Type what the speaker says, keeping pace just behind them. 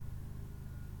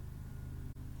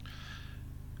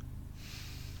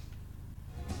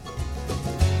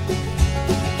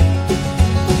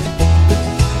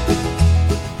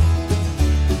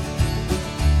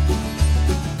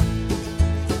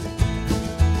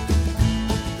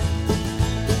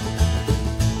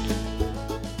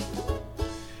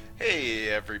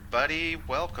everybody.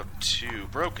 Welcome to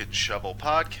Broken Shovel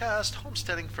Podcast,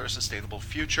 Homesteading for a Sustainable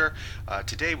Future.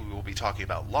 Today we will be talking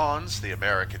about lawns, the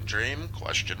American dream,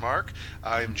 question mark.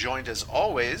 I'm joined as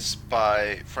always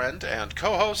by friend and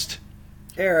co-host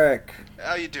Eric.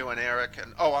 How you doing, Eric?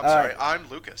 And I'm sorry, I'm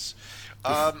Lucas.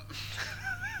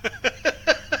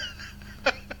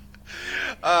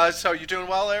 So you doing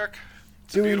well, Eric?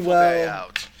 It's doing a beautiful well. Day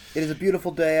out. It is a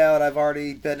beautiful day out. I've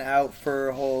already been out for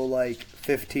a whole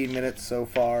 15 minutes so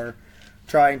far,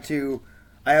 I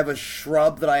have a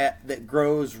shrub that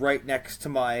grows right next to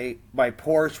my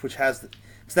porch, which has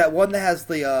it's that one that has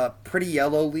the pretty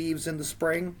yellow leaves in the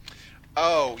spring.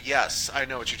 Oh yes, I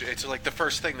know what you do. It's like the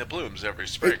first thing that blooms every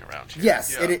spring around here.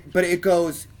 Yes, yeah. but it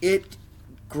grows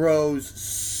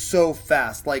so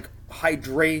fast, like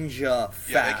hydrangea fast.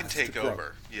 Yeah, they can take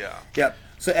over. Yeah. Yep.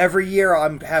 So every year I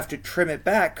have to trim it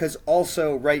back because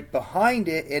also right behind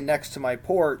it and next to my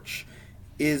porch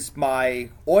is my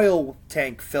oil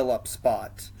tank fill-up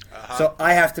spot. Uh-huh. So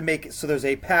I have to make it so there's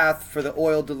a path for the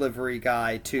oil delivery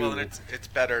guy to... Well, and it's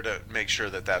better to make sure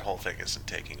that whole thing isn't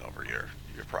taking over your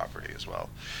property as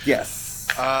well. Yes.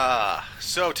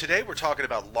 So today we're talking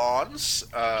about lawns.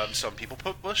 Some people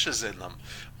put bushes in them.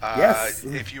 Yes.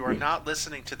 If you are not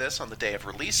listening to this on the day of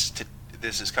release,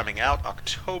 this is coming out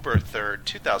October 3rd,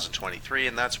 2023,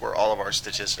 and that's where all of our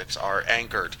statistics are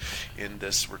anchored in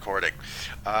this recording.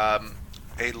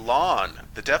 A lawn,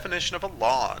 the definition of a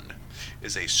lawn,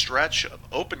 is a stretch of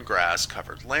open grass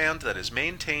covered land that is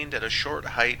maintained at a short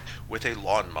height with a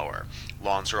lawnmower.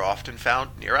 Lawns are often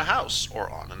found near a house or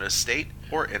on an estate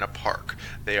or in a park.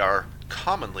 They are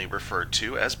commonly referred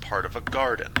to as part of a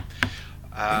garden.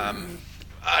 I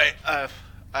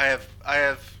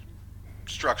have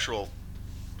structural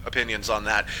opinions on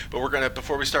that, but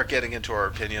before we start getting into our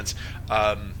opinions,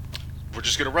 we're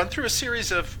just going to run through a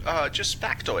series of just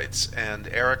factoids, and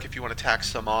Eric, if you want to tack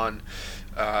some on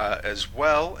as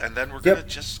well, and then we're going to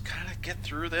just kind of get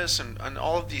through this, and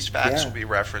all of these facts will be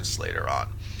referenced later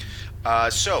on.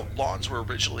 So, lawns were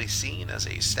originally seen as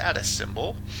a status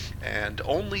symbol, and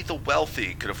only the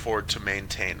wealthy could afford to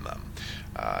maintain them.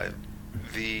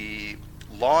 The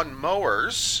lawn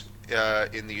mowers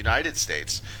in the United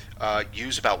States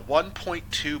use about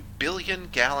 1.2 billion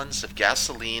gallons of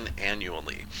gasoline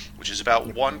annually, which is about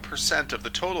 1% of the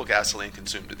total gasoline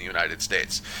consumed in the United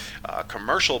States.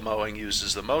 Commercial mowing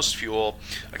uses the most fuel,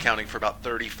 accounting for about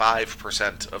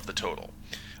 35% of the total.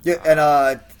 Yeah,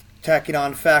 and tacking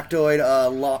on factoid,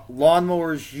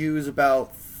 lawnmowers use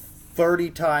about 30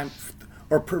 times,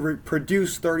 or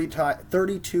produce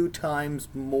 32 times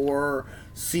more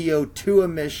CO2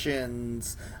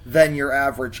 emissions than your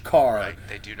average car. Right.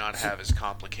 They do not have as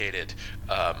complicated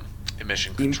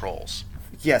emission controls.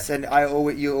 Yes, and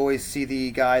you always see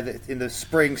the guy that in the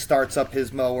spring starts up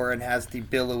his mower and has the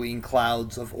billowing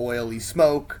clouds of oily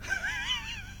smoke.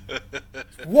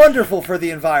 Wonderful for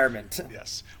the environment.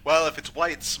 Yes. Well, if it's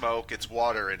white smoke, it's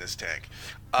water in his tank.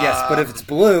 Yes, but if it's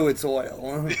blue, it's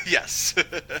oil. Yes.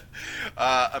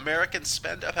 Americans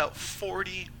spend about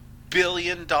 $40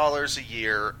 billion a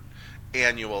year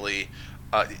annually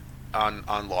on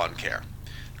lawn care.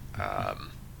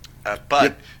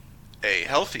 But a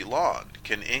healthy lawn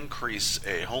can increase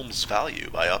a home's value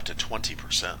by up to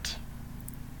 20%.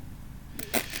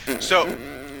 So,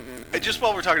 just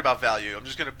while we're talking about value, I'm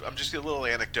just a little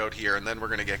anecdote here, and then we're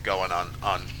gonna get going on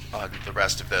the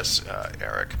rest of this,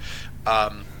 Eric.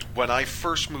 When I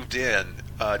first moved in,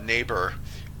 a neighbor,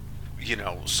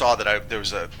 saw that there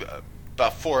was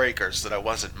about 4 acres that I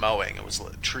wasn't mowing. It was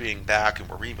treeing back, and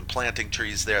we're even planting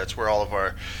trees there. That's where all of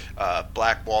our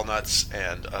black walnuts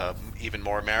and even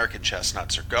more American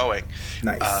chestnuts are going.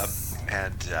 Nice.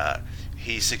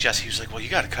 He suggested, he was like, well, you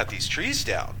got to cut these trees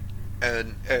down.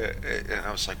 And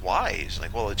I was like, why? He's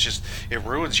like, well, it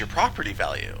ruins your property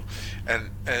value. And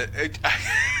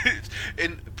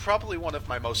in probably one of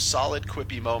my most solid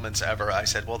quippy moments ever, I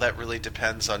said, well, that really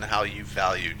depends on how you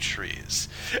value trees.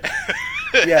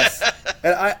 Yes,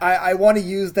 and I want to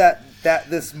use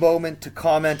this moment to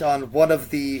comment on one of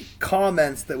the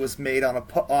comments that was made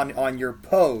on your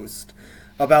post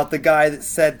about the guy that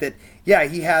said that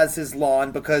he has his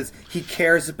lawn because he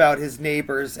cares about his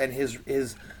neighbors and his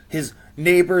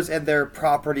neighbors and their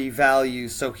property value,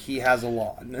 so he has a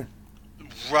lawn.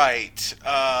 Right.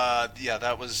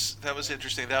 That was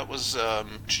interesting. That was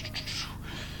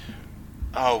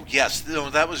oh yes, no,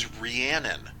 that was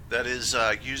Rhiannon. That is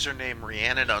username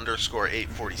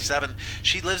Rhiannon_847.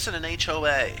 She lives in an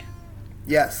HOA.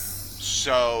 Yes.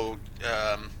 So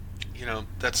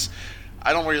that's.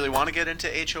 I don't really want to get into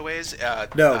HOAs.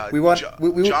 No, let's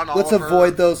John Oliver,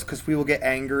 avoid those because we will get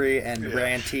angry and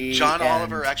ranty. John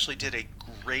Oliver actually did a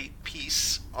great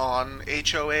piece on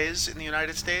HOAs in the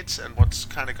United States and what's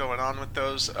kind of going on with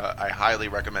those. I highly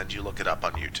recommend you look it up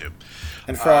on YouTube.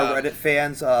 And for our Reddit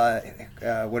fans,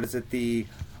 what is it?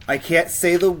 I can't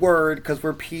say the word because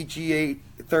we're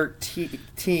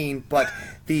PG-13, but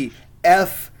the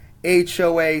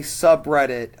FHOA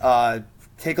subreddit.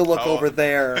 Take a look over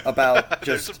there about just...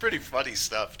 There's some pretty funny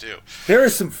stuff, too. There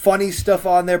is some funny stuff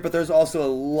on there, but there's also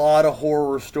a lot of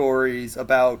horror stories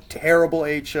about terrible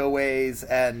HOAs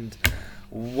and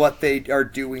what they are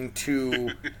doing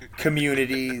to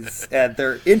communities and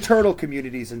their internal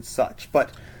communities and such. But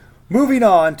moving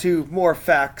on to more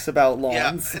facts about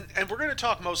lawns. Yeah, and we're going to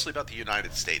talk mostly about the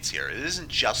United States here. It isn't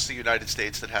just the United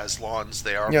States that has lawns.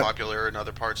 They are popular in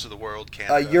other parts of the world,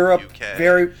 Canada, Europe, UK.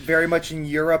 very, very much in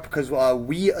Europe, because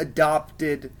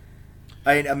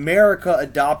America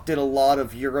adopted a lot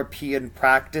of European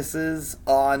practices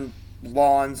on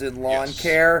lawns and lawn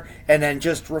care, and then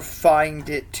just refined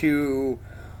it to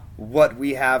what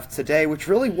we have today, which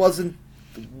really wasn't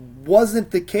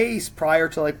the case prior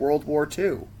to like World War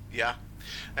II. Yeah,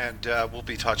 and we'll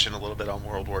be touching a little bit on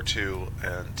World War II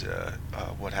and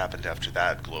what happened after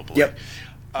that globally. Yep.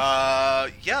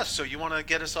 So you want to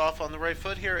get us off on the right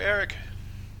foot here, Eric?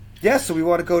 Yeah, so we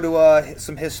want to go to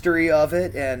some history of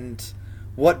it and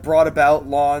what brought about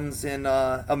lawns in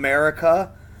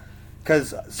America.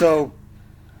 Because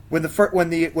when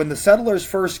the settlers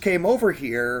first came over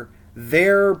here,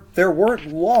 there weren't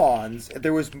lawns.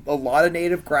 There was a lot of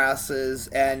native grasses,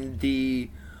 and the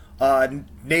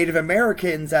Native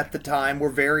Americans at the time were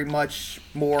very much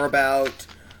more about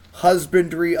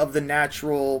husbandry of the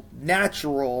natural,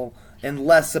 and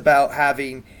less about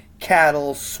having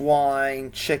cattle,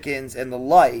 swine, chickens, and the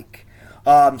like.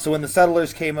 So when the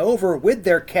settlers came over with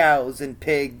their cows and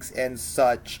pigs and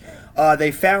such,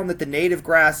 they found that the native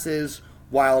grasses,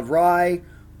 wild rye,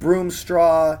 broom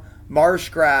straw, marsh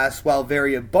grass, while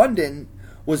very abundant,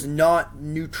 was not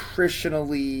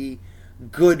nutritionally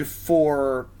good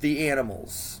for the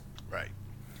animals. Right.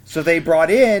 So they brought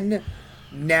in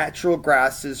natural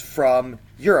grasses from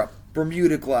Europe.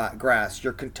 Bermuda grass,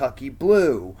 your Kentucky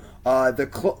blue. The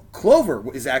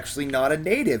clover is actually not a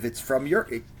native. It's from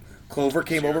Europe. Clover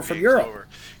came over from Europe. Clover.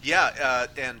 Yeah,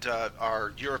 and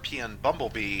our European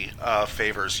bumblebee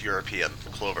favors European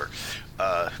clover.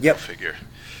 Yep. Figure.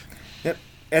 Yep.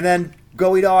 And then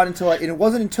going on until it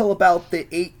wasn't until about the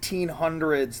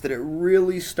 1800s that it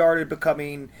really started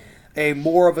becoming a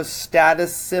more of a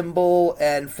status symbol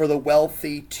and for the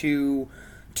wealthy to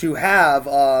have,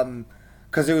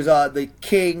 because it was the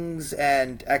kings,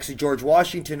 and actually George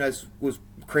Washington was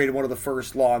created one of the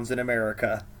first lawns in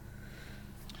America.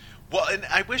 Well, and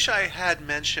I wish I had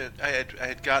mentioned, I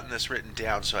had gotten this written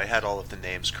down so I had all of the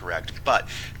names correct, but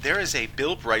there is a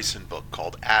Bill Bryson book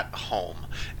called At Home,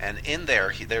 and in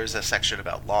there there's a section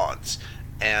about lawns,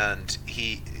 and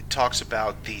he talks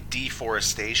about the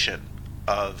deforestation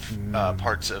of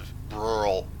parts of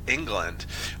rural England,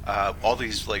 all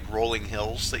these like rolling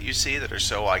hills that you see that are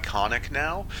so iconic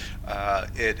now.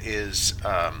 It is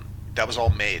that was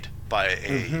all made by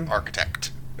a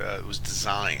architect. It was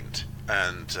designed.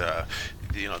 And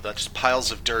that's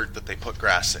piles of dirt that they put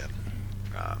grass in.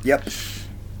 Yep.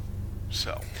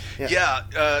 So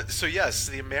yes,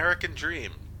 the American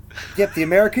dream. Yep, the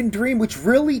American dream, which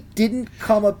really didn't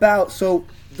come about. So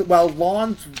while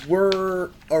lawns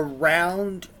were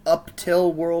around up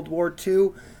till World War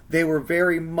II, they were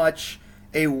very much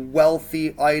a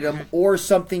wealthy item or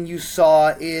something you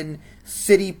saw in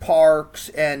city parks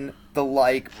and the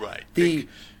like. Right. The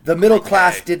middle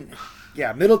class didn't.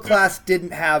 Yeah, middle class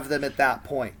didn't have them at that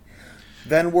point.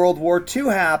 Then World War II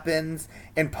happens,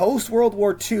 and post-World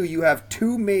War II, you have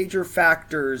two major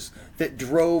factors that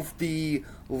drove the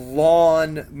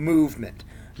lawn movement.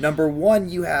 Number one,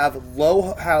 you have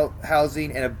low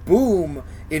housing and a boom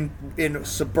in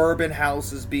suburban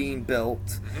houses being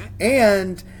built,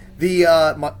 and the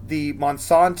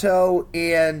Monsanto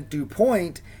and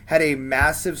DuPont had a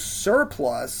massive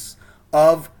surplus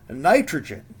of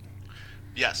nitrogen.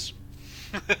 Yes.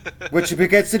 Which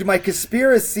gets into my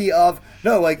conspiracy of,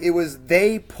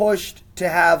 they pushed to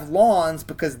have lawns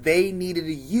because they needed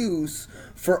a use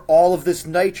for all of this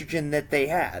nitrogen that they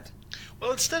had.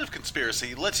 Well, instead of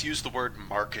conspiracy, let's use the word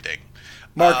marketing.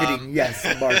 Yes,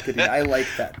 marketing. I like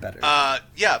that better.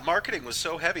 Marketing was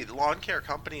so heavy. The lawn care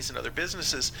companies and other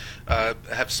businesses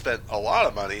have spent a lot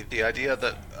of money. The idea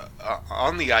that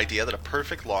a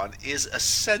perfect lawn is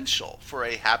essential for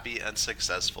a happy and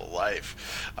successful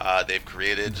life. They've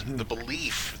created the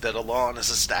belief that a lawn is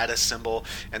a status symbol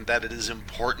and that it is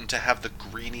important to have the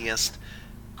greeniest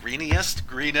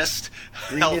greenest,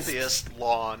 healthiest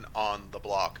lawn on the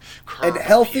block. And Curb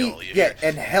healthy, appeal, you yeah,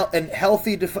 should- and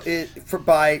healthy for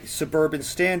by suburban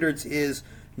standards is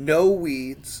no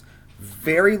weeds,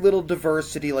 very little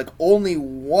diversity, like only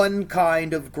one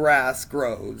kind of grass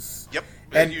grows. Yep,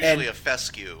 and usually a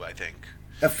fescue, I think.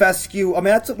 a fescue. I mean,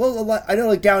 that's well, a lot, I know,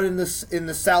 like down in the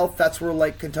south, that's where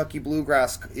like Kentucky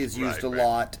bluegrass is used Right, a right.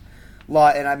 lot.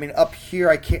 And I mean, up here,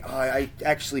 I can't. I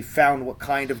actually found what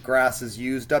kind of grass is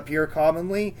used up here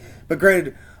commonly. But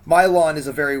granted, my lawn is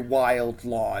a very wild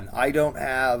lawn. I don't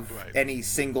have Right. any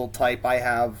single type. I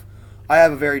have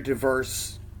a very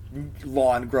diverse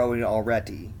lawn growing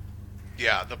already.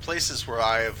 Yeah, the places where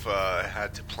I've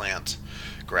had to plant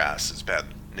grass has been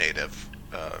native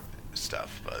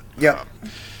stuff, but Yep.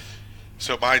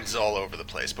 so mine's all over the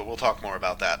place. But we'll talk more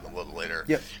about that a little later.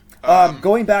 Yep.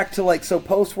 Going back to like, so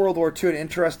post World War II, an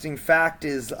interesting fact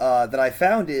is that I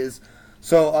found is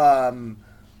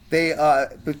they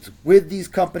with these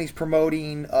companies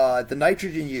promoting the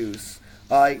nitrogen use,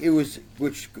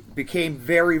 which became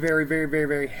very, very, very, very,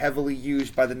 very heavily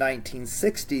used by the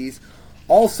 1960s.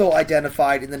 Also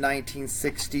identified in the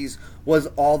 1960s was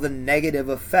all the negative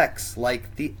effects,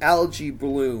 like the algae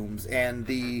blooms and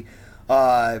the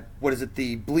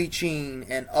the bleaching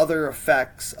and other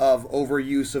effects of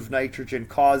overuse of nitrogen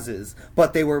causes,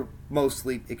 but they were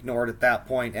mostly ignored at that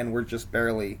point, and we're just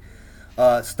barely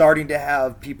starting to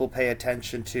have people pay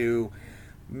attention to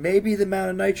maybe the amount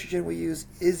of nitrogen we use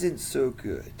isn't so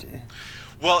good.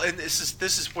 Well, and this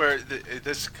is where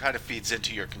this kind of feeds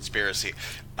into your conspiracy.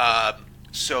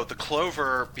 So the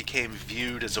clover became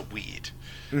viewed as a weed,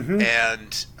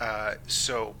 and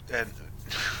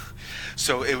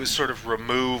so it was sort of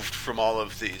removed from all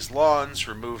of these lawns.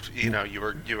 Removed, you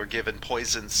were given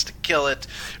poisons to kill it.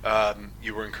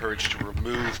 You were encouraged to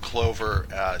remove clover.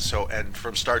 And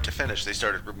from start to finish, they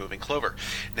started removing clover.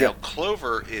 Now,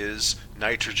 clover is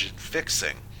nitrogen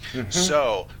fixing.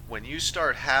 So when you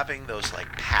start having those like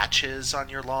patches on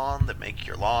your lawn that make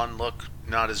your lawn look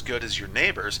not as good as your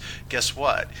neighbors, guess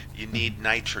what? You need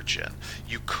nitrogen.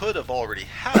 You could have already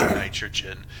had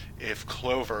nitrogen if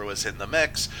clover was in the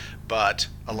mix, but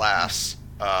alas,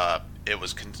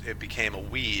 it became a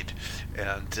weed,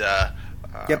 and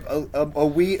a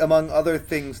weed among other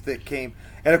things that came,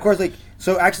 and of course, like,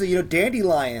 so actually,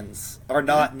 dandelions are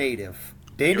not native.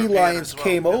 Dandelions European as well,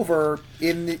 came yeah. over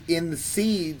in the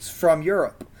seeds from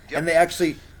Europe, Yep. and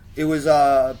it was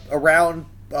around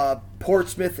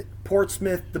Portsmouth,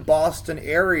 the Boston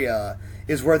area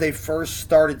is where they first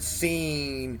started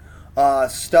seeing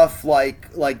stuff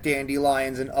like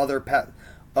dandelions and other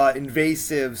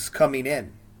invasives coming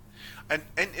in. And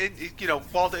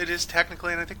while it is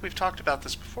technically, and I think we've talked about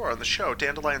this before on the show,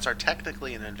 dandelions are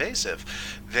technically an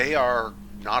invasive. They are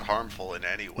not harmful in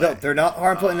any way. No, they're not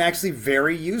harmful and actually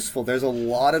very useful. There's a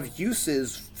lot of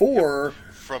uses for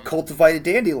cultivated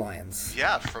dandelions.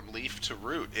 Yeah, from leaf to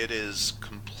root. It is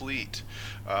complete.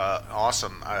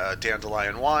 Awesome.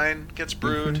 Dandelion wine gets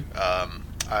brewed.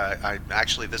 I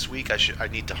actually this week I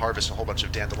need to harvest a whole bunch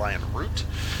of dandelion root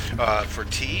for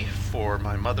tea for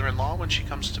my mother-in-law when she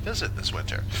comes to visit this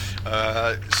winter.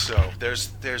 So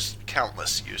there's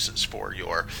countless uses for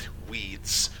your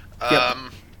weeds. Yep.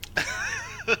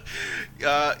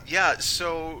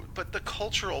 But the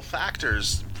cultural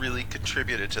factors really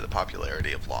contributed to the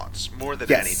popularity of lawns more than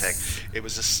Yes. anything. It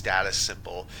was a status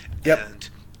symbol, Yep. and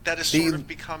that has sort of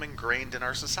become ingrained in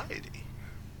our society.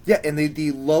 Yeah, and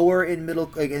the lower and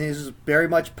middle, and this is very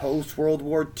much post World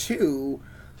War II,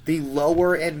 the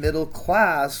lower and middle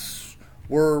class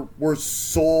were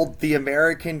sold the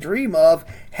American dream of,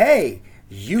 hey,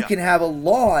 you can have a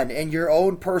lawn and your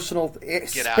own personal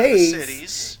space. Get out of the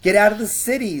cities. Get out of the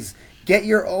cities. Get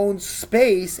your own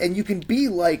space, and you can be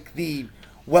like the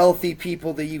wealthy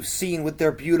people that you've seen with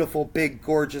their beautiful, big,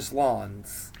 gorgeous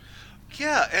lawns.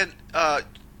 Yeah, and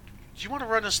do you want to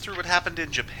run us through what happened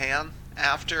in Japan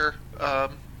after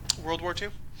World War II?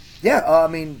 Yeah, I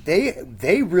mean,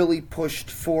 they really pushed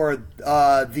for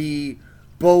the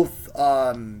both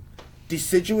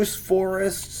deciduous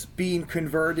forests being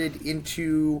converted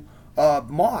into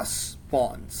moss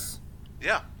lawns.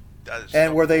 Yeah.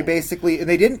 And where they basically, and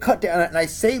they didn't cut down, and I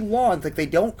say lawns, like they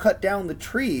don't cut down the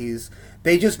trees,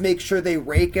 they just make sure they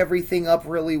rake everything up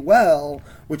really well,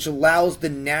 which allows the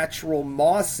natural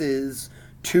mosses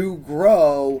to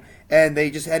grow, and they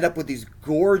just end up with these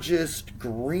gorgeous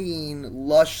green,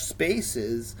 lush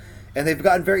spaces, and they've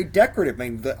gotten very decorative. I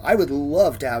mean, I would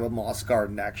love to have a moss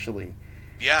garden, actually.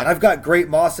 Yeah. And I've got great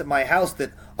moss at my house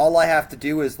that all I have to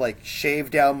do is like shave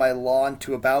down my lawn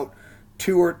to about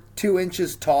 2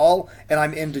 inches tall, and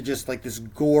I'm into just like this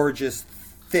gorgeous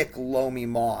thick, loamy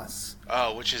moss.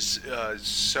 Which is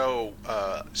so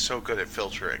good at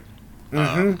filtering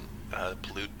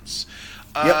pollutants.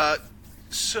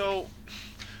 So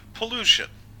pollution.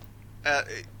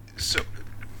 So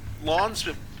lawns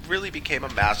really became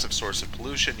a massive source of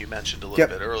pollution. You mentioned a little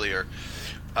bit earlier,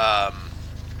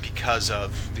 because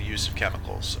of the use of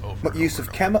chemicals. But it's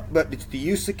the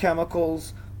use of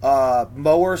chemicals,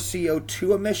 mower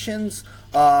CO2 emissions,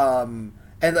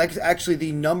 and like actually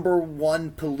the number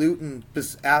one pollutant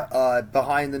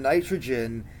behind the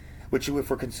nitrogen, which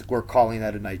if we're calling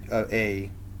that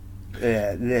a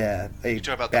you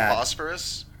talking about the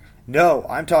phosphorus? No,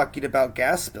 I'm talking about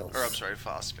gas spills. Or I'm sorry,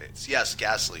 phosphates. Yes,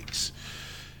 gas leaks.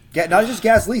 Yeah, not just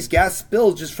gas leaks, gas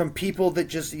spills just from people that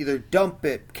just either dump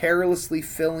it, carelessly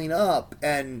filling up,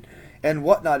 and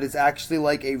whatnot is actually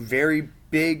like a very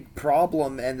big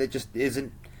problem, and that just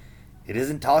isn't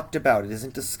talked about. It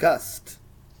isn't discussed.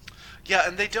 Yeah,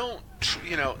 and they don't.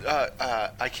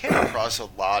 I came across a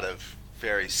lot of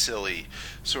very silly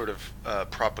sort of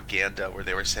propaganda where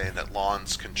they were saying that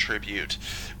lawns contribute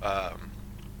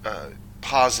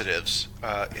positives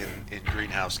in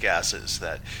greenhouse gases,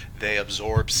 that they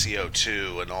absorb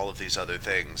CO2 and all of these other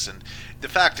things, and the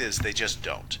fact is they just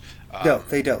don't. No,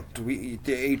 they don't.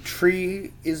 A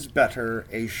tree is better.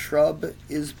 A shrub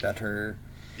is better.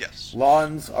 Yes.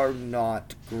 Lawns are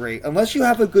not great unless you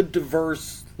have a good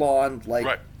diverse lawn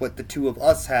like what the two of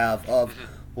us have of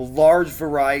large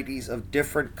varieties of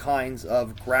different kinds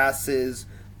of grasses,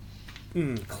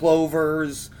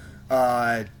 clovers,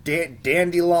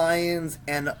 dandelions,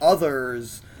 and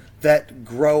others that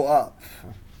grow up.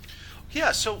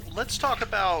 Yeah, so let's talk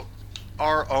about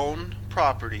our own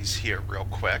properties here real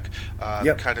quick.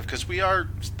 Kind of because we are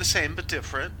the same but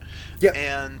different. Yep.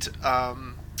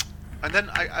 And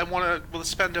then I want to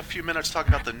spend a few minutes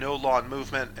talking about the no lawn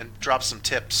movement and drop some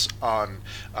tips on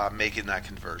making that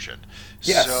conversion.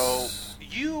 Yes. So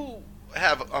you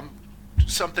have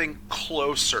something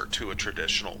closer to a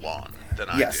traditional lawn than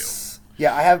I do.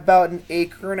 Yeah, I have about an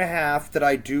acre and a half that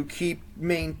I do keep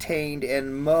maintained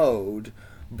and mowed,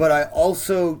 but I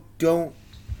also don't.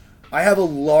 I have a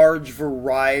large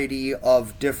variety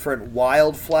of different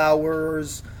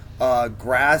wildflowers,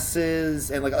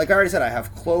 grasses, and like I already said, I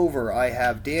have clover, I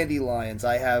have dandelions,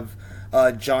 I have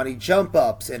Johnny Jump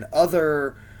Ups, and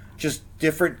other just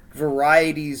different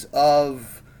varieties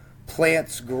of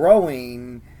plants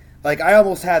growing. Like I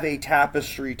almost have a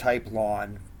tapestry type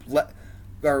lawn,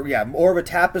 more of a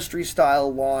tapestry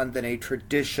style lawn than a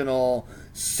traditional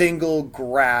single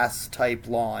grass type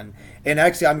lawn. And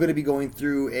actually, I'm going to be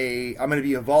I'm going to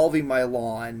be evolving my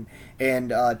lawn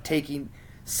and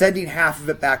sending half of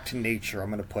it back to nature. I'm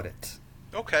going to put it.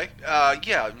 Okay.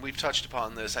 Yeah, and we've touched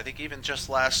upon this. I think even just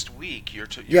last week, you're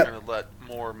going to let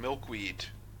more milkweed.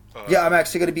 I'm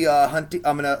actually going to be hunting.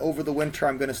 Over the winter,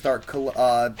 I'm going to start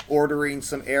ordering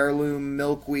some heirloom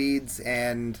milkweeds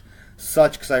and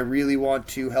such, because I really want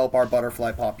to help our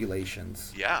butterfly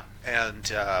populations. Yeah,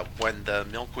 and when the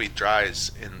milkweed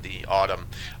dries in the autumn,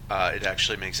 it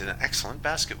actually makes an excellent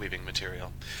basket weaving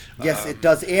material. Yes, it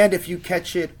does. And if you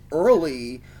catch it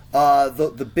early,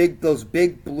 those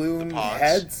big bloom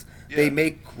heads,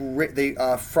 they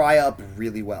fry up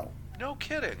really well. No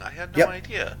kidding. I had no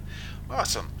idea.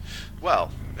 Awesome.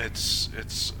 Well,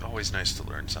 it's always nice to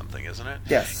learn something, isn't it?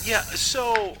 Yes. Yeah.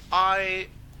 So I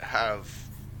have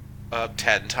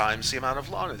 10 times the amount of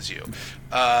lawn as you.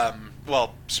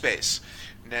 Space.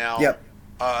 Now,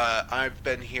 I've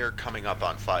been here coming up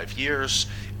on 5 years,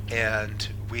 and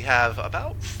we have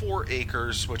about 4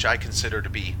 acres, which I consider to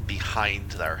be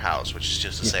behind our house, which is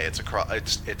just to say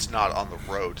it's not on the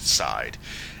road side.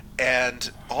 And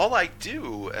all I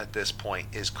do at this point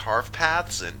is carve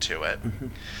paths into it,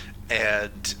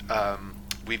 and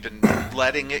we've been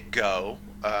letting it go.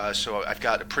 So I've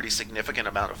got a pretty significant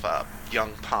amount of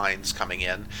young pines coming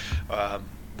in,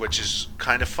 which is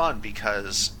kind of fun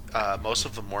because most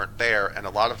of them weren't there, and a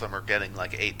lot of them are getting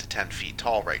like 8 to 10 feet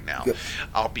tall right now. Yep.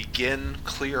 I'll begin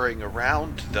clearing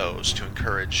around those to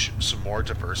encourage some more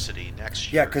diversity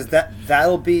next year. Yeah, because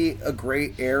that'll be a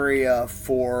great area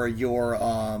for your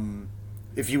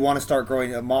if you want to start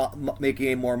growing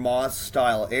making a more moss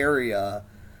style area.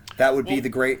 That would be the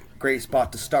great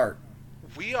spot to start.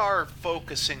 We are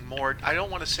focusing more, I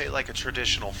don't want to say like a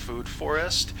traditional food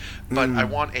forest, but I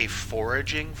want a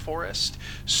foraging forest.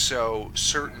 So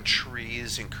certain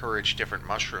trees encourage different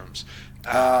mushrooms.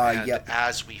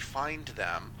 As we find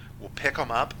them, we'll pick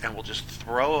them up and we'll just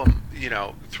throw them,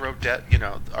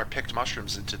 our picked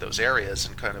mushrooms into those areas,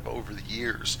 and kind of over the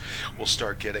years, we'll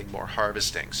start getting more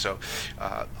harvesting. So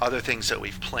other things that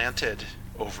we've planted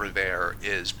over there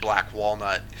is black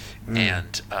walnut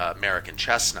and American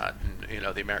chestnut. And,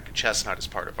 the American chestnut is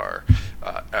part of our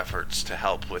efforts to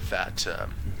help with that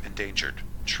endangered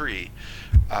tree.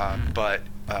 But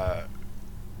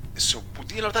so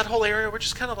that whole area, we're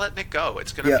just kind of letting it go.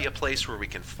 It's going to be a place where we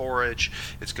can forage.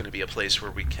 It's going to be a place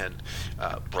where we can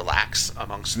relax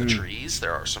amongst the trees.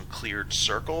 There are some cleared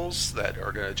circles that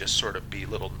are going to just sort of be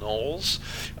little knolls,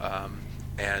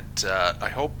 and I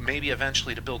hope maybe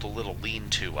eventually to build a little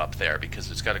lean-to up there because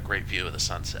it's got a great view of the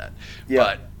sunset.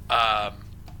 But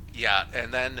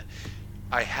and then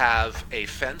I have a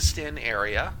fenced-in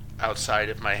area outside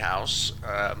of my house,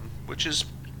 which is,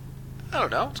 I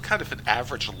don't know, it's kind of an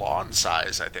average lawn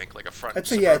size, I think, like a front.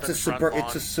 It's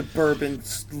a suburban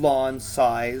lawn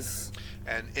size.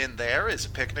 And in there is a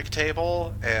picnic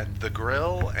table and the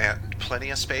grill and plenty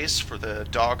of space for the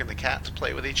dog and the cat to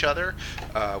play with each other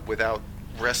without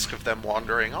risk of them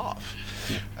wandering off.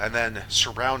 And then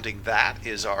surrounding that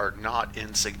is our not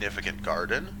insignificant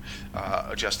garden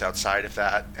just outside of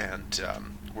that, and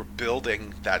we're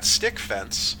building that stick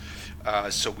fence.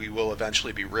 So we will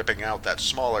eventually be ripping out that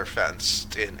smaller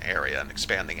fenced-in area and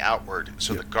expanding outward.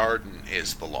 So the garden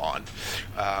is the lawn.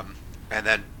 And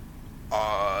then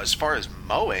as far as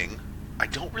mowing, I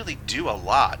don't really do a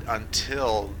lot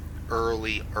until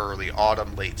early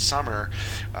autumn, late summer,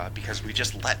 because we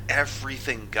just let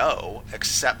everything go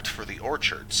except for the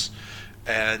orchards.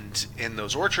 And in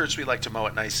those orchards, we like to mow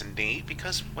it nice and neat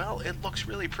because, well, it looks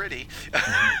really pretty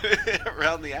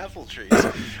around the apple trees.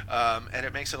 And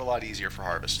it makes it a lot easier for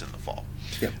harvest in the fall.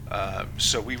 Yep.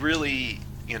 So we really,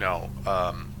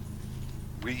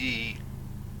 we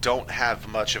don't have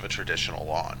much of a traditional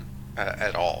lawn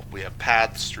at all. We have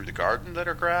paths through the garden that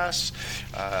are grass,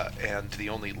 and the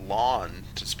only lawn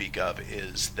to speak of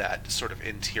is that sort of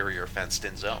interior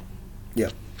fenced-in zone.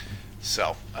 Yep.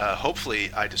 So, hopefully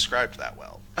I described that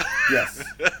well. Yes.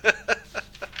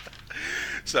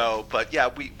 So, but yeah,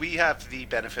 we have the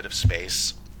benefit of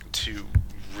space to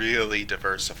really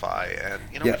diversify,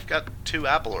 and we've got 2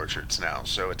 apple orchards now,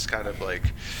 so it's kind of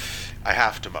like I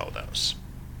have to mow those.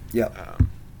 Yep.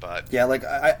 But yeah,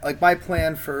 like my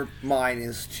plan for mine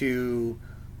is to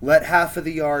let half of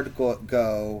the yard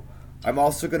go. I'm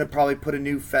also going to probably put a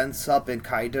new fence up and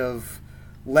kind of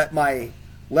let my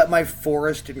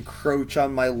forest encroach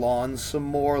on my lawn some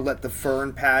more, let the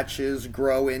fern patches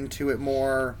grow into it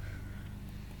more,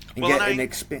 and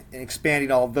expanding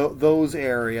all those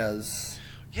areas.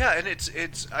 Yeah, and it's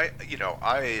I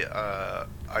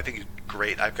think it's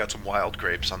great. I've got some wild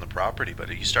grapes on the property, but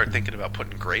you start thinking about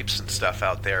putting grapes and stuff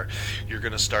out there, you're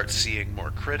going to start seeing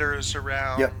more critters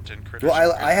around. Yep. And critters.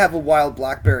 Well, I have a wild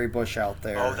blackberry bush out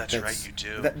there. Oh, that's right, you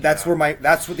do. That's where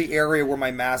the area where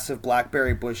my massive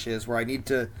blackberry bush is, where I need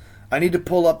to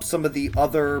pull up some of the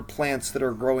other plants that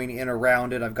are growing in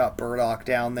around it. I've got burdock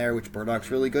down there, which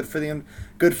burdock's really good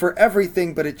for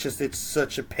everything, but it's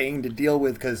such a pain to deal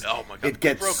with because it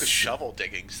gets. I broke a shovel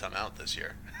digging some out this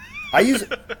year.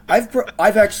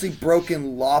 I've actually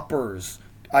broken loppers.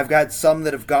 I've got some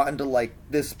that have gotten to like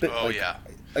this bit,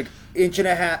 like inch and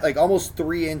a half, like almost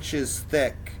 3 inches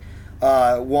thick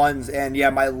ones, and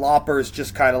my loppers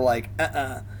just kind of like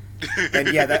and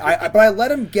but I let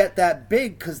them get that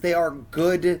big because they are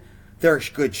good. They're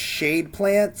good shade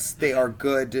plants. They are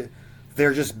good.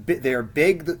 They're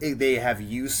big. They have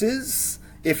uses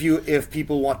if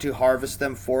people want to harvest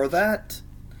them for that.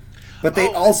 But they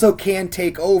also can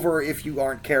take over if you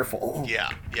aren't careful. Yeah,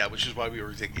 which is why we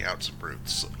were taking out some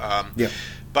roots.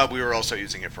 But we were also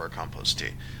using it for a compost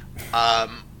tea.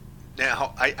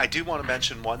 Now, I do want to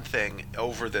mention one thing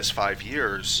over this 5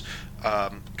 years,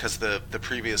 because the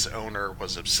previous owner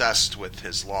was obsessed with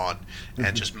his lawn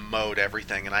and just mowed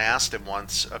everything. And I asked him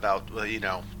once about,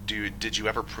 did you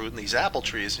ever prune these apple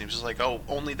trees? And he was just like, oh,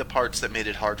 only the parts that made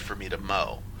it hard for me to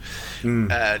mow.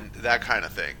 And that kind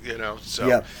of thing,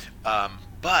 So,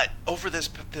 but over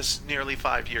this nearly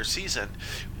 5-year season,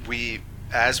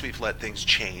 as we've let things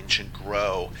change and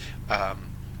grow,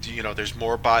 there's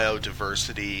more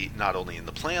biodiversity, not only in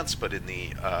the plants, but in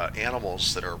the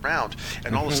animals that are around.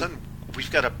 And all of a sudden, we've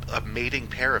got a mating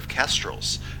pair of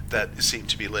kestrels that seem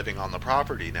to be living on the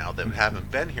property now that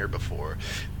haven't been here before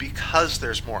because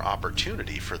there's more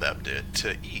opportunity for them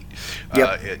to eat.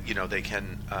 They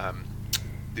can...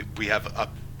 we have a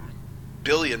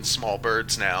billion small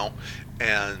birds now,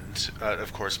 and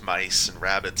of course mice and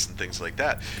rabbits and things like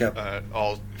that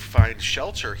all find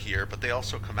shelter here, but they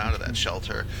also come out of that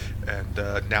shelter,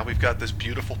 and now we've got this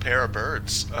beautiful pair of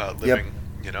birds living.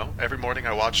 Every morning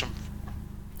I watch them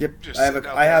Yep, Just I have sitting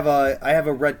out I there. have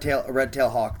a red tail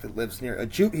hawk that lives near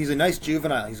he's a nice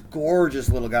juvenile. He's a gorgeous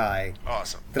little guy.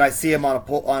 Awesome. That I see him on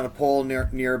a pole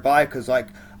nearby because like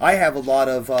I have a lot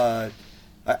of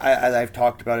I've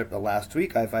talked about it the last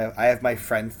week. I have my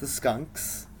friends the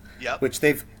skunks, Yep. which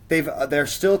they're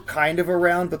still kind of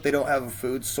around, but they don't have a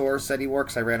food source anymore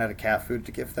because I ran out of cat food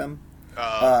to give them.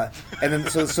 And then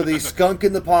so the skunk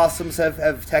and the possums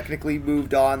have technically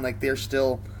moved on. Like they're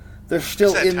still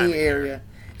that in time the of year. area.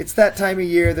 It's that time of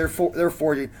year. They're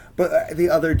foraging. But the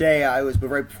other day but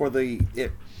right before the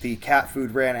cat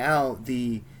food ran out,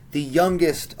 the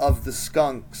youngest of the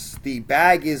skunks, the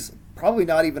bag is probably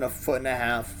not even a foot and a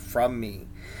half from me,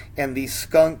 and the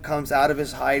skunk comes out of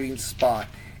his hiding spot,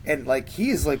 and like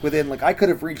he's like within like I could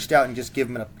have reached out and just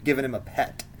given him a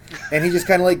pet, and he just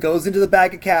kind of like goes into the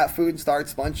bag of cat food and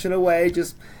starts munching away,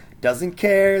 just doesn't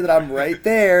care that I'm right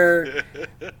there.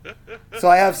 So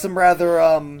I have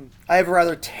I have a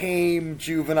rather tame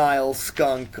juvenile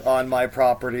skunk on my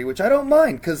property, which I don't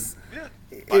mind because Yeah.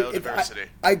 Biodiversity.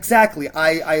 exactly.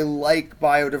 I like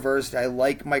biodiversity. I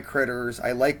like my critters.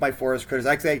 I like my forest critters.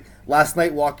 Like I say, last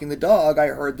night walking the dog, I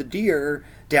heard the deer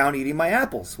down eating my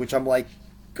apples, which I'm like,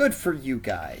 good for you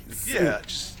guys. Yeah,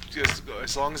 just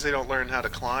as long as they don't learn how to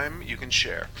climb, you can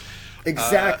share.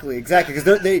 Exactly.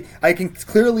 Because I can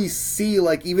clearly see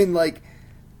like even like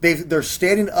they're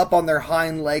standing up on their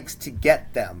hind legs to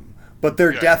get them, but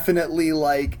they're Yeah. definitely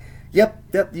like, yep.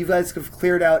 You guys have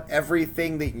cleared out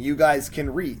everything that you guys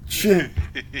can reach.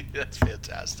 That's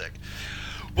fantastic.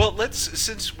 Well,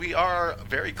 since we are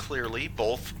very clearly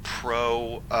both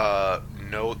pro for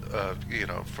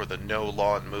the no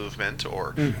lawn movement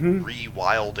or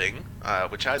rewilding,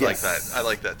 which I like that. Yes. I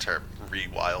like that term,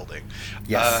 rewilding.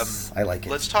 Yes, I like it.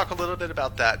 Let's talk a little bit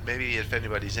about that. Maybe if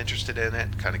anybody's interested in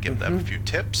it, kind of give them a few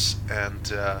tips, and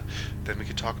then we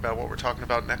can talk about what we're talking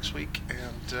about next week.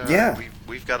 And Yeah.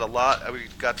 we've got a lot.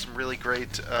 We've got some really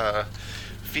great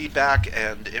feedback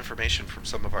and information from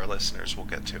some of our listeners we'll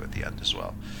get to at the end as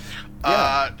well.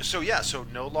 Yeah. So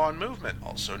no lawn movement,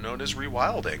 also known as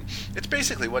rewilding. It's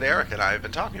basically what Eric and I have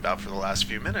been talking about for the last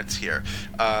few minutes here.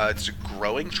 It's a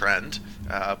growing trend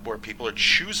where people are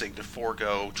choosing to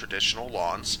forego traditional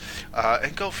lawns,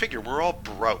 and go figure, we're all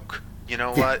broke. You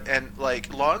know what? And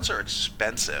like lawns are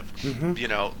expensive. You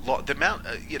know, the amount.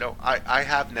 I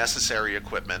have necessary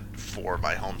equipment for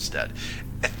my homestead.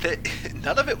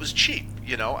 None of it was cheap.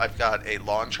 You know, I've got a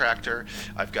lawn tractor.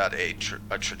 I've got a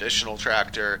traditional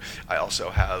tractor. I also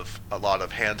have a lot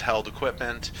of handheld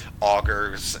equipment,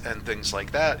 augers, and things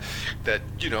like that. That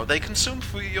they consume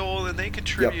fuel and they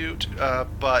contribute.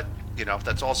 But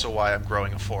that's also why I'm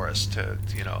growing a forest to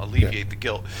alleviate the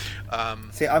guilt.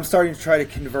 See, I'm starting to try to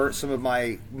convert some of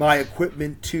my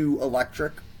equipment to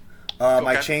electric.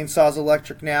 My chainsaw's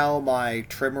electric now. My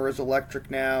trimmer is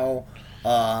electric now.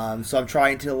 So I'm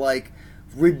trying to like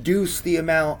reduce the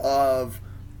amount of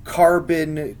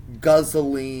carbon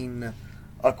guzzling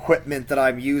equipment that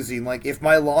I'm using. Like if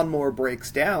my lawnmower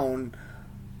breaks down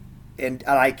and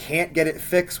I can't get it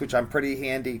fixed, which I'm pretty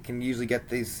handy, can usually get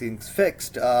these things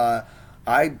fixed, I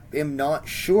am not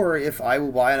sure if I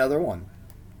will buy another one.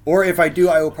 Or if I do,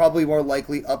 I will probably more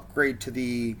likely upgrade to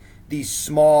the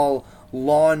small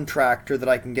lawn tractor that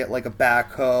I can get, like a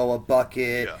backhoe, a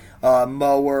bucket,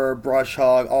 mower, brush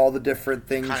hog, all the different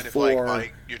things kind of for.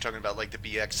 like you're talking about like the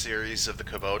BX series of the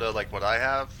Kubota, like what I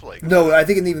have. Like No, I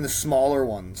think in even the smaller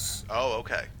ones. Oh,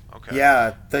 okay.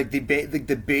 Yeah, like the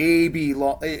baby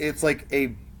lawn. It's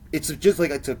just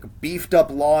like it's a beefed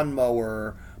up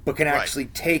lawnmower, but can actually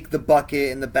take the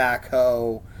bucket and the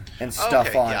backhoe and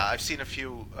stuff on. Yeah, I've seen a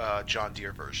few John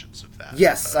Deere versions of that.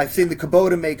 Yes, I've seen the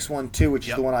Kubota makes one too, which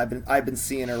is the one I've been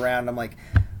seeing around. I'm like,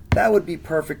 that would be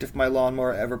perfect if my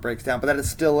lawnmower ever breaks down, but that is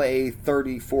still a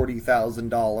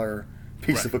 $30,000-$40,000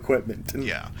 piece of equipment.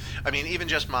 Yeah, I mean, even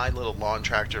just my little lawn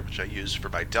tractor, which I use for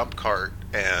my dump cart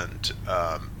and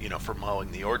for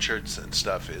mowing the orchards and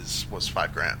stuff, was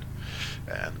 $5,000,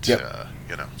 and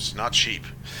it's not cheap.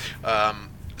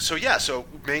 So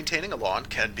maintaining a lawn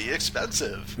can be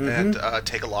expensive and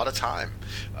take a lot of time.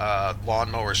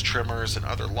 Lawnmowers, trimmers, and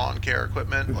other lawn care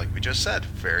equipment, like we just said,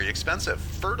 very expensive.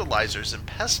 Fertilizers and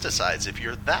pesticides, if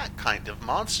you're that kind of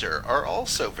monster, are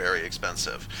also very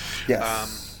expensive.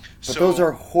 Yes. But those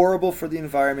are horrible for the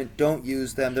environment. Don't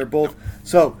use them. They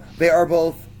are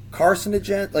both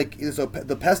carcinogen. So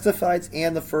the pesticides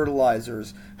and the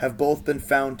fertilizers have both been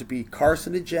found to be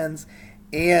carcinogens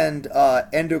and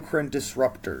endocrine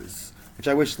disruptors, which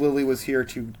I wish Lily was here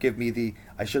to give me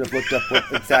I should have looked up what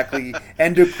exactly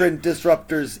endocrine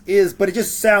disruptors is, but it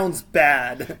just sounds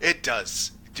bad. It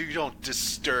does. You don't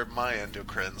disturb my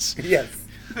endocrines. Yes.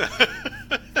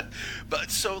 But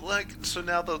so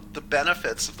now the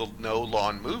benefits of the no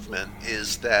lawn movement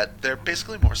is that they're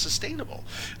basically more sustainable.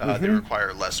 They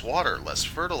require less water, less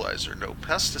fertilizer, no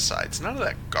pesticides, none of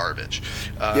that garbage.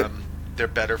 Yep. They're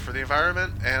better for the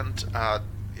environment, and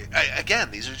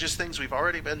again, these are just things we've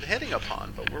already been hitting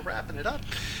upon, but we're wrapping it up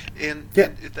They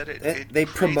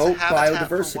creates promote a habitat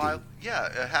for biodiversity.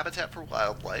 a habitat for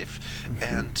wildlife,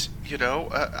 and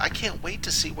I can't wait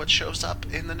to see what shows up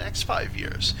in the next 5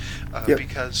 years,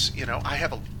 because I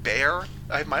have a bear.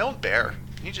 I have my own bear.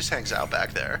 He just hangs out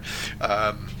back there,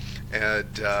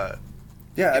 and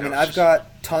Yeah, I mean, I've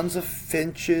got tons of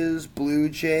finches, blue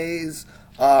jays.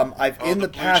 The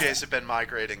blue jays have been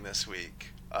migrating this week.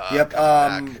 Yep.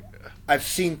 Coming back. I've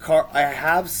seen I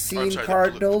have seen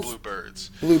cardinals. Bluebirds.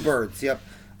 Bluebirds. Yep.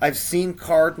 I've seen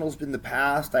cardinals in the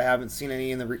past. I haven't seen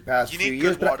any in the past few years. You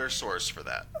need good water source for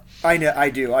that. I know. I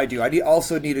do.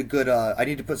 Also need a good. I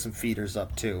need to put some feeders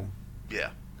up too.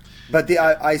 Yeah. But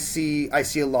I see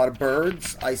a lot of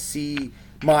birds. I see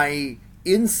my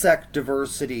insect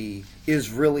diversity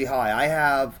is really high. I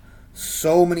have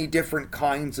so many different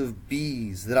kinds of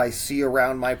bees that I see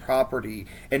around my property,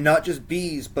 and not just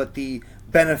bees, but the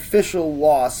beneficial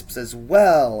wasps as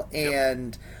well,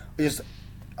 and just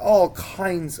all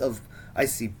kinds of. I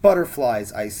see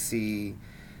butterflies. I see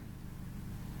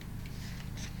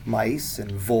mice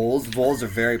and voles. Voles are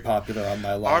very popular on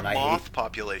my lawn. Our moth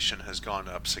population has gone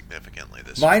up significantly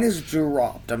this Mine year. has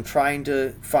dropped. I'm trying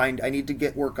to find. I need to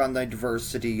work on the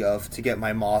diversity to get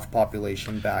my moth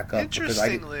population back up.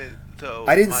 Interestingly, though,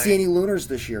 I didn't see any lunars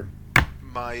this year.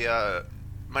 My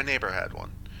neighbor had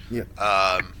one. Yeah.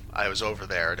 I was over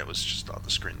there, and it was just on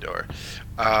the screen door.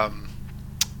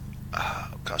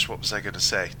 Gosh, what was I going to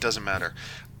say? Doesn't matter.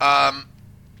 I've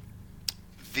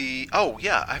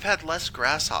had less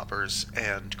grasshoppers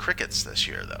and crickets this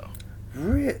year, though.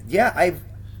 Yeah,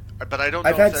 But I don't know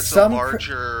I've if had that's some a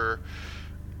larger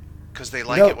because they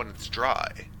like No. it when it's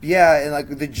dry. yeah, and like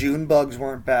the June bugs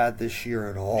weren't bad this year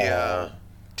at all. Yeah,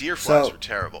 deer flies So- were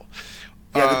terrible.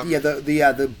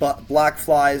 The black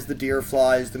flies, the deer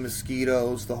flies, the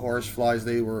mosquitoes, the horse flies.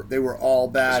 They were all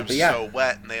bad. It was But yeah, so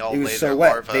wet, and they all it was lay so their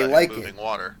wet. larvae They in like moving it.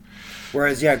 water.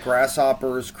 Whereas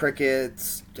grasshoppers,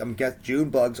 crickets, June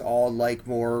bugs all like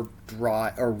more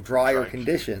drier Dry.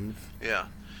 conditions. Yeah.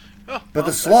 Oh, But well,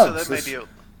 the slugs, So that may be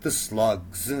the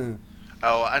slugs.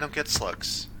 I don't get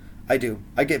slugs. I do.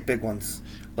 I get big ones.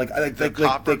 The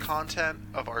copper content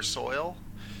of our soil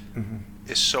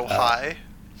is so high.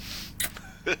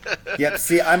 Yep.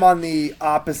 See, I'm on the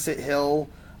opposite hill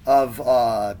of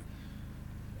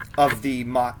the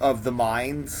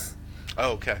mines.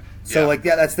 Oh, okay. So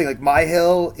Yeah. that's the thing. Like my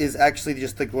hill is actually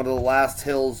just like one of the last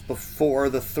hills before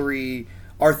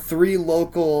our three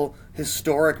local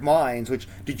historic mines. Which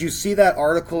did you see that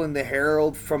article in the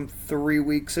Herald from 3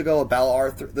 weeks ago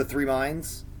about the three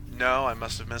mines? No, I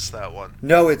must have missed that one.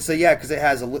 No, it's because it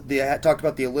has they talked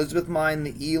about the Elizabeth mine,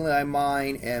 the Eli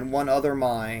mine, and one other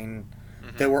mine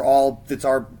that were all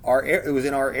it was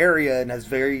in our area and has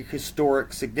very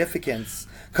historic significance.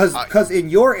 Because in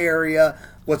your area,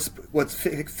 what's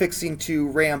fixing to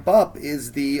ramp up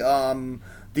is the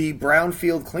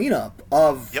brownfield cleanup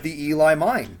of the Eli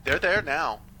mine. They're there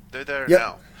now. They're there Yep.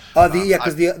 now.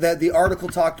 Because the article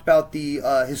talked about the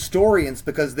historians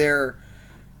because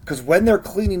when they're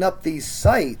cleaning up these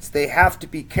sites, they have to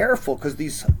be careful because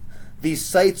these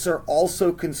sites are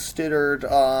also considered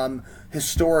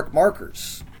historic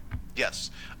markers.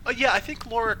 Yes. I think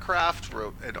Laura Kraft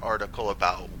wrote an article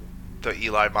about the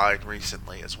Eli mine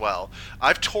recently as well.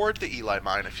 I've toured the Eli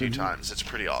mine a few times. It's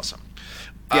pretty awesome.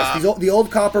 Yes, the old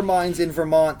copper mines in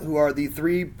Vermont, who are the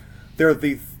three, they're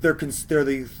the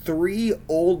three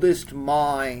oldest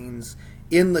mines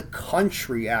in the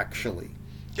country. Actually,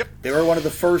 Yep. they were one of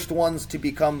the first ones to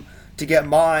get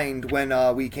mined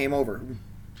when we came over.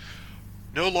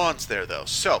 No lawns there though.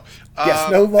 So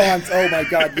Yes, no lawns. Oh my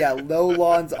God, yeah, no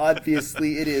lawns.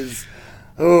 Obviously, it is.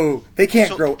 Oh, they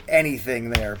can't grow anything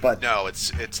there. But no,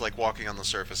 it's like walking on the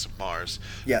surface of Mars.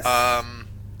 yes,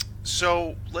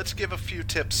 So let's give a few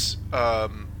tips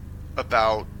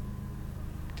about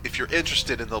if you're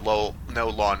interested in the no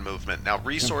lawn movement. Now,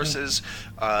 resources.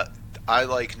 I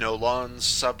like No Lawns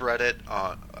subreddit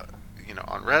on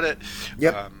Reddit.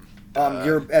 Yep.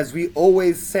 As we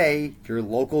always say, your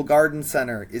local garden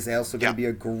center is also going to be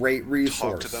a great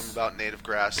resource. Talk to them about native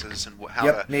grasses and native how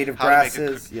to make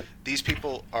grasses. Yep. These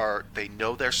people they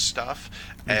know their stuff,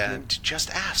 and just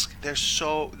ask. They're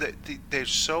so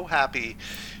happy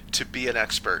to be an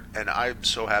expert, and I'm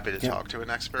so happy to talk to an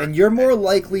expert. And you're more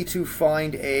likely to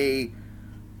find a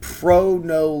pro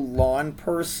no lawn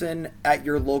person at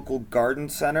your local garden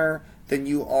center than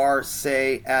you are,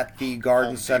 say, at the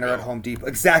garden Home center Depot. at Home Depot.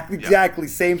 Exactly.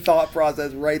 Same thought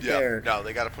process right Yeah. there. No,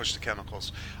 they got to push the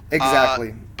chemicals.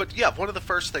 Exactly. But yeah, one of the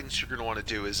first things you're going to want to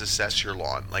do is assess your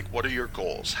lawn. Like, what are your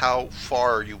goals? How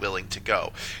far are you willing to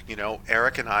go? You know,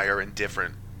 Eric and I are in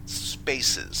different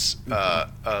spaces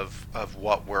of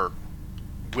what we're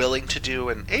willing to do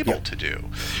and able to do.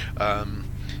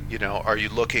 You know, are you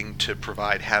looking to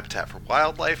provide habitat for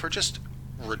wildlife or just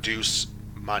reduce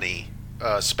money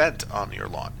spent on your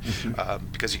lawn?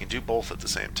 Because you can do both at the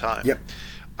same time. Yep.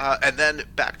 And then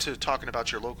back to talking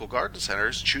about your local garden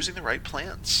centers, choosing the right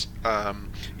plants.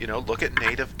 You know, look at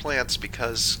native plants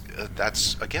because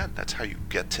that's how you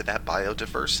get to that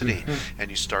biodiversity,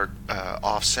 and you start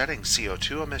offsetting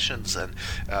CO2 emissions, and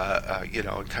you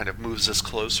know, it kind of moves us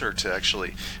closer to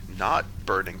actually not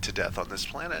burning to death on this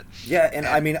planet. Yeah, and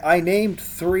I mean, I named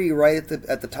 3 right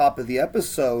at the top of the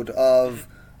episode of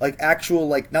like actual,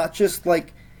 like not just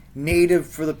like native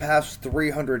for the past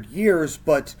 300 years,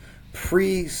 but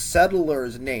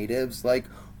pre-settlers natives like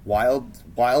wild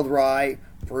rye,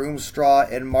 broom straw,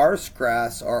 and marsh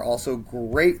grass are also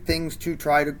great things to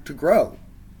try to grow.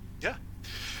 Yeah.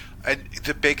 And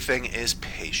the big thing is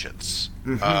patience.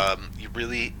 You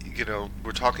really, you know,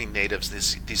 we're talking natives.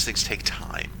 These things take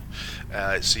time,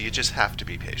 so you just have to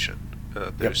be patient.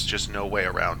 There's just no way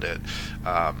around it.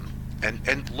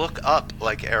 And look up,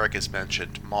 like Eric has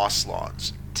mentioned, moss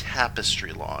lawns,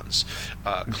 tapestry lawns,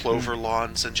 clover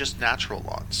lawns, and just natural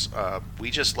lawns. We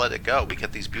just let it go. We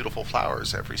get these beautiful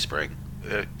flowers every spring.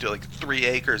 Like 3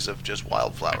 acres of just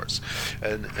wildflowers,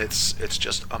 and it's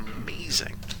just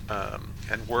amazing,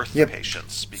 and worth the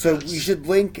patience. So we should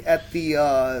link at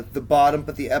the bottom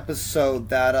of the episode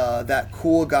that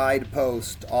cool guide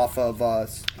post off of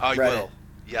Reddit. I will.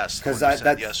 Yes, because that's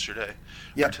yesterday.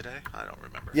 Or today, I don't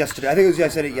remember. Yesterday, I think it was. I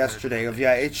said it yesterday.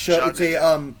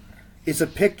 It's a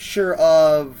picture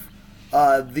of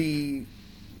the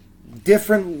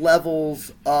different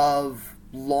levels of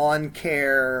lawn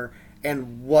care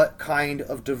and what kind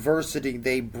of diversity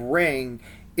they bring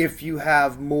if you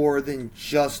have more than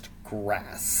just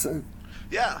grass.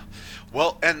 Yeah.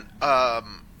 Well, and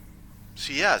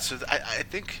so I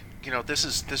think, you know, this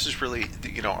is really,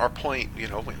 you know, our point. You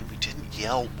know, when we didn't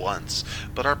yell once,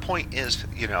 but our point is,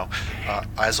 you know,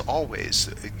 as always,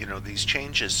 you know, these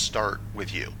changes start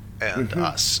with you and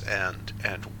us, and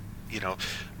you know,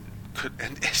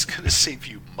 and it's going to save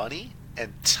you money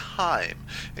and time,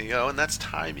 you know, and that's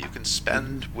time you can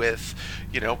spend with,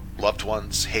 you know, loved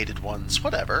ones, hated ones,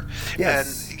 whatever, and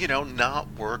you know, not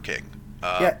working.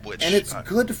 And it's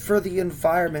good for the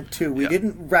environment too. We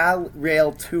didn't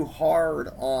rail too hard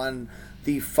on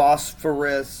the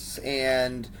phosphorus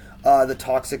and the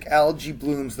toxic algae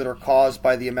blooms that are caused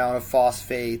by the amount of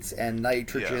phosphates and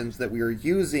nitrogens that we are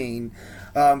using.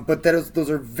 But those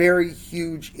are very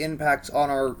huge impacts on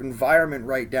our environment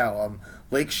right now.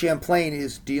 Lake Champlain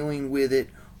is dealing with it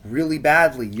really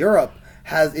badly. Europe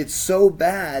it's so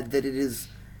bad that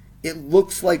it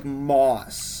looks like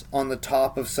moss on the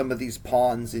top of some of these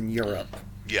ponds in Europe.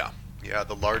 Yeah,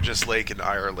 the largest lake in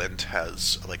Ireland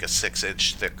has like a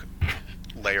 6-inch thick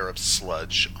layer of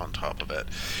sludge on top of it.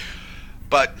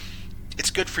 But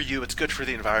it's good for you, it's good for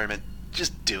the environment.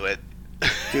 Just do it.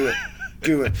 Do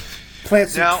it. Plant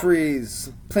some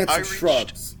trees, plant some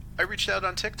shrubs. I reached out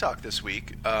on TikTok this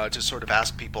week to sort of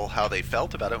ask people how they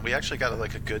felt about it. And we actually got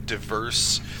like a good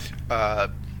diverse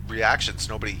reactions.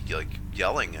 Nobody like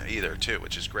yelling either, too,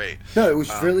 which is great. No, it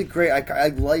was really great. I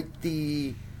like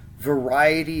the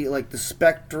variety, like the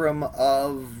spectrum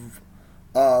of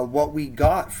what we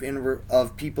got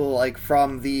of people, like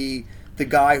from the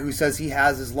guy who says he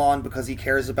has his lawn because he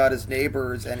cares about his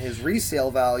neighbors and his resale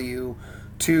value,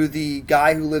 to the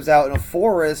guy who lives out in a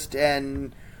forest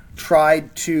and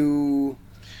tried to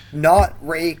not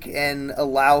rake and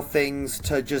allow things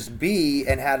to just be,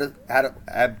 and had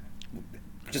a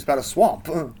just about a swamp.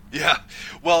 Yeah.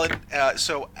 Well,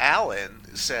 so Alan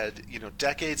said, you know,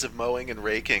 decades of mowing and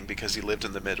raking because they lived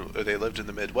in the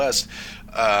Midwest.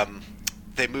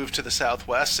 They moved to the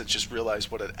Southwest and just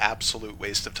realized what an absolute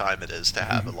waste of time it is to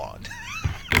have a lawn,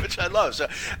 which I love. So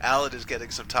Alan is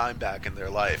getting some time back in their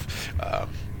life.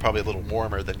 Probably a little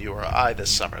warmer than you or I this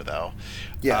summer, though.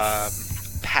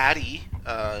 Yes. Patty,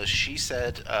 she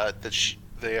said that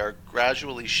they are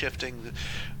gradually shifting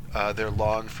their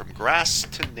lawn from grass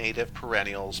to native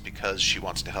perennials because she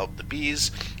wants to help the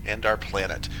bees and our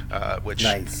planet, which,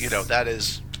 nice. You know, that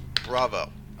is bravo.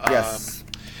 Yes.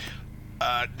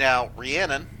 Now,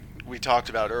 Rhiannon we talked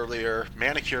about earlier,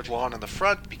 manicured lawn in the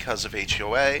front because of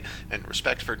HOA and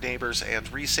respect for neighbors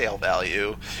and resale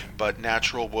value, but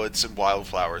natural woods and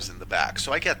wildflowers in the back.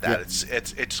 So I get that. Yep.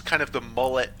 It's kind of the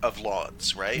mullet of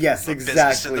lawns, right? Yes, Business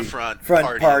exactly. in the front,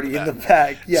 party in the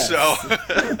back. Yes. So,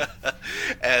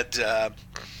 and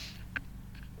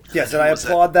yes, and I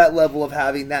applaud that level of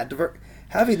having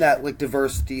that like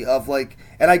diversity of like,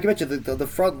 and I bet you the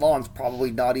front lawn's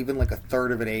probably not even like a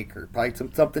third of an acre, probably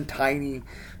something tiny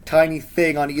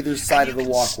thing on either side of the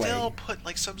walkway. Still put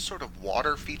like some sort of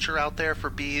water feature out there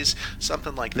for bees,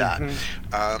 something like that.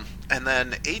 And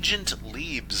then Agent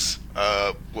Leaves,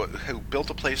 who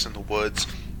built a place in the woods,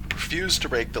 refused to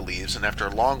rake the leaves, and after a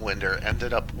long winter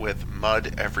ended up with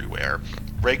mud everywhere.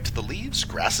 Raked the leaves,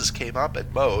 grasses came up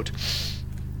and mowed.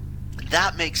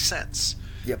 That makes sense.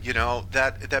 Yep. You know,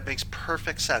 that makes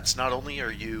perfect sense. Not only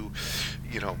are you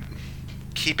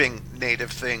keeping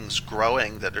native things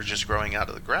growing that are just growing out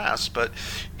of the grass, but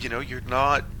you're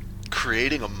not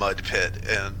creating a mud pit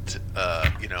and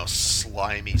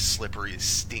slimy, slippery,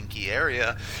 stinky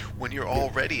area when you're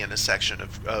already in a section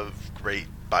of great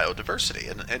biodiversity.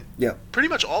 And pretty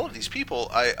much all of these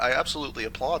people, I absolutely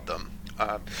applaud them.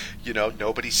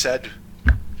 Nobody said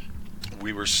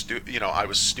we were I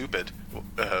was stupid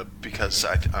because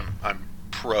I'm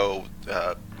pro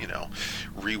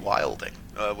rewilding,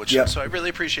 so I really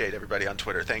appreciate everybody on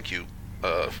Twitter. Thank you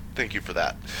for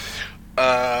that.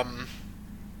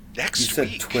 Next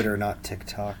week. You said Twitter, not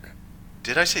TikTok.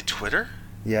 Did I say Twitter?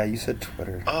 Yeah, you said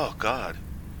Twitter. Oh God.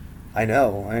 I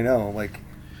know. Like,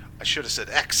 I should have said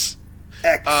X.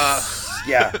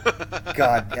 Yeah.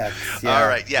 God, X. Yeah. All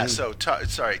right. Yeah. So,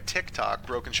 sorry. TikTok,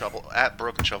 Broken Shovel at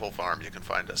Broken Shovel Farm. You can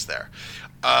find us there.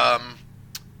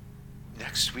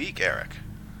 Next week, Eric.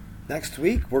 Next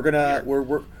week, we're gonna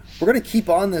keep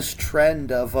on this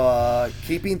trend of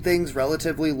keeping things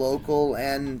relatively local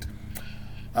and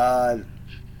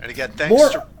again,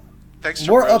 thanks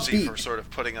to Rosie upbeat. for sort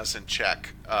of putting us in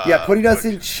check. Putting us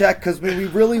in check, because we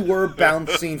really were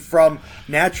bouncing from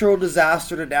natural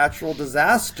disaster to natural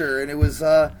disaster, and it was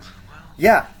much.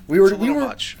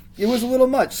 It was a little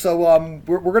much. So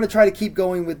we're going to try to keep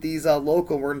going with these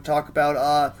local. We're going to talk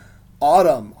about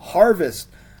autumn, harvest,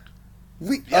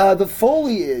 the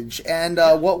foliage, and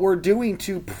what we're doing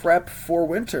to prep for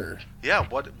winter. Yeah,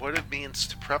 what it means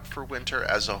to prep for winter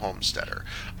as a homesteader.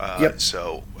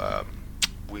 So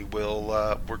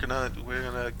we're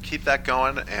gonna keep that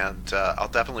going, and I'll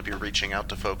definitely be reaching out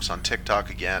to folks on TikTok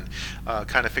again,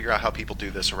 kind of figure out how people do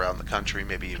this around the country,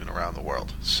 maybe even around the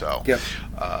world. So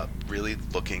really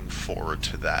looking forward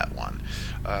to that one.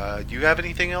 Do you have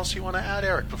anything else you want to add,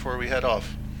 Eric, before we head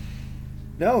off?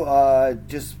 No,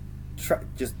 just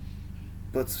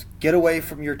let's get away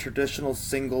from your traditional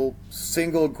single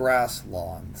grass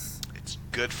lawns. It's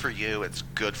good for you. It's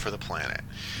good for the planet.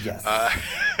 Yes.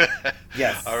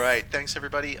 Yes. All right. Thanks,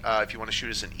 everybody. If you want to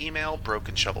shoot us an email,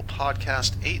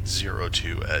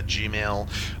 brokenshovelpodcast802@gmail.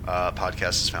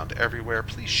 Podcast is found everywhere.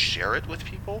 Please share it with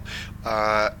people.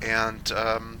 I'm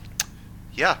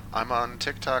on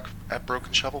TikTok at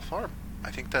Broken Shovel Farm. I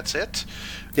think that's it.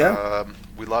 Yeah.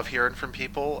 We love hearing from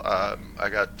people. I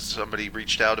got somebody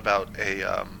reached out about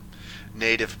a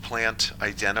native plant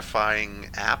identifying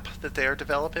app that they are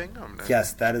developing.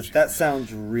 Yes, that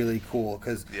sounds really cool,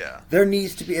 because there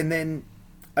needs to be. And then,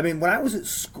 I mean, when I was in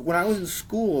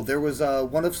school, there was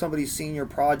one of somebody's senior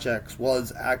projects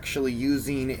was actually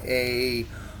using an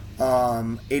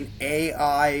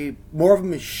AI, more of a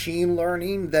machine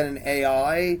learning than an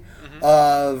AI,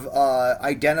 of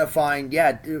identifying,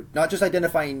 not just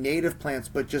identifying native plants,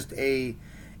 but just in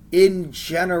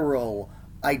general,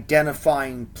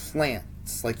 identifying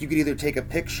plants. Like, you could either take a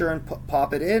picture and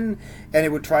pop it in, and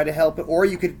it would try to help it, or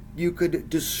you could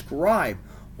describe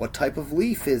what type of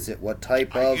leaf is it, what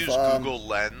type I of... use Google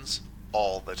Lens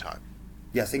all the time.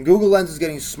 Yes, and Google Lens is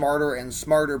getting smarter and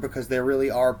smarter, because they really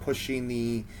are pushing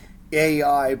the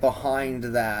AI behind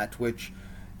that, which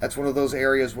that's one of those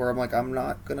areas where I'm like, I'm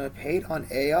not going to hate on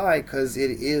AI, because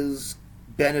it is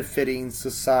benefiting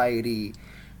society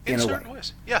in certain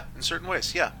ways. Yeah, in certain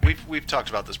ways. Yeah, we've talked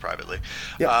about this privately.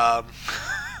 Yep.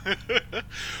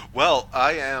 Well,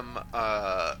 I am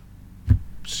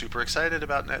super excited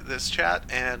about this chat,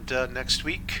 and next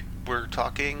week we're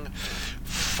talking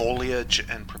foliage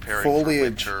and preparing for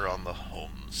winter on the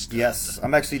homestead. Yes,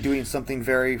 I'm actually doing something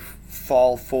very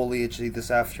fall foliage-y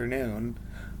this afternoon.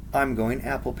 I'm going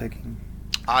apple picking.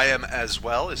 I am as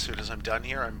well. As soon as I'm done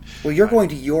here, You're going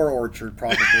to your orchard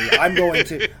probably. I'm going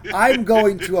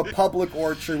to a public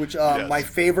orchard, which my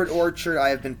favorite orchard. I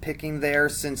have been picking there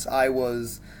since I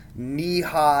was Knee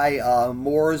High,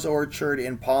 Moore's Orchard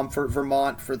in Pomfret,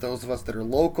 Vermont, for those of us that are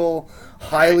local.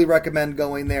 Highly recommend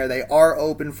going there. They are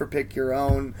open for pick your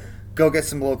own. Go get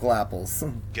some local apples.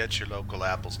 Get your local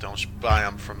apples. Don't buy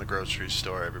them from the grocery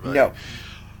store, everybody. No.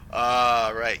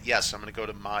 Right. Yes, I'm going to go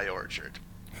to my orchard.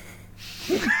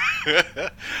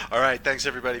 All right. Thanks,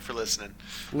 everybody, for listening.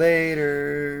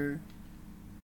 Later.